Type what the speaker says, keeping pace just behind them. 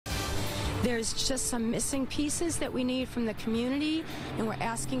There's just some missing pieces that we need from the community, and we're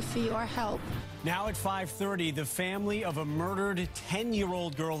asking for your help. Now at 5:30, the family of a murdered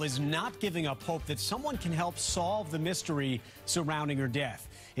 10-year-old girl is not giving up hope that someone can help solve the mystery surrounding her death.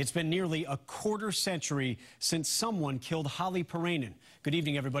 It's been nearly a quarter century since someone killed Holly Parainen. Good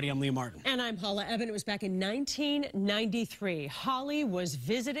evening, everybody. I'm Leah Martin. And I'm Paula Evan. It was back in 1993. Holly was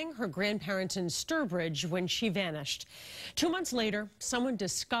visiting her grandparents in Sturbridge when she vanished. 2 months later, someone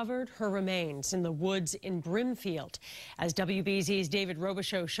discovered her remains in the woods in Brimfield. As WBZ's David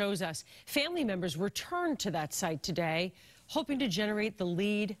Robichaud shows us, family members returned to that site today, hoping to generate the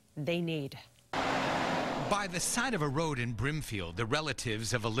lead they need. By the side of a road in Brimfield, the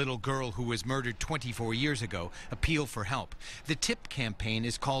relatives of a little girl who was murdered 24 years ago appeal for help. The TIP campaign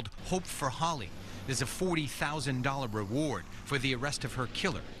is called Hope for Holly. There's a $40,000 reward for the arrest of her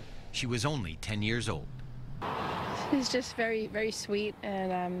killer. She was only 10 years old. She's just very, very sweet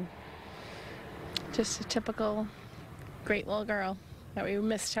and just a typical great little girl that we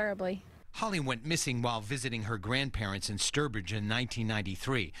miss terribly. Holly went missing while visiting her grandparents in Sturbridge in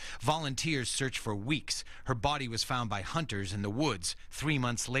 1993. Volunteers searched for weeks. Her body was found by hunters in the woods 3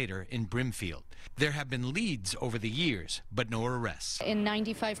 months later in Brimfield. There have been leads over the years, but no arrests. In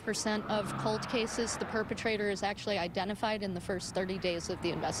 95% of cold cases, the perpetrator is actually identified in the first 30 days of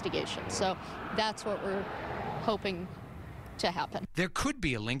the investigation. So that's what we're hoping to happen. There could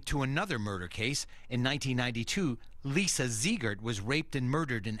be a link to another murder case. In 1992, Lisa Ziegert was raped and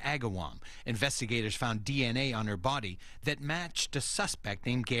murdered in Agawam. Investigators found DNA on her body that matched a suspect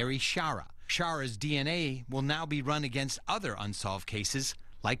named Gary Shara. Shara's DNA will now be run against other unsolved cases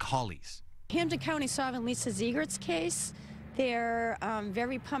like Holly's. Hampden County solving Lisa Ziegert's case. They're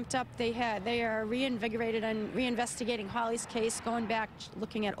very pumped up. They are reinvigorated and reinvestigating Holly's case, going back,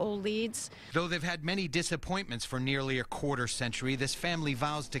 looking at old leads. Though they've had many disappointments for nearly a quarter century, this family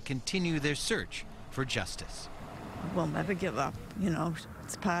vows to continue their search for justice. We'll never give up. You know,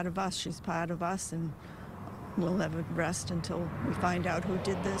 it's part of us. She's part of us, and we'll never rest until we find out who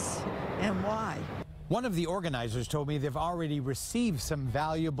did this and why. One of the organizers told me they've already received some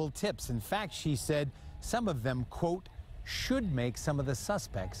valuable tips. In fact, she said some of them, quote, should make some of the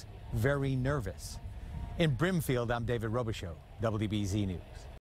suspects very nervous. In Brimfield, I'm David Robichaud, WBZ News.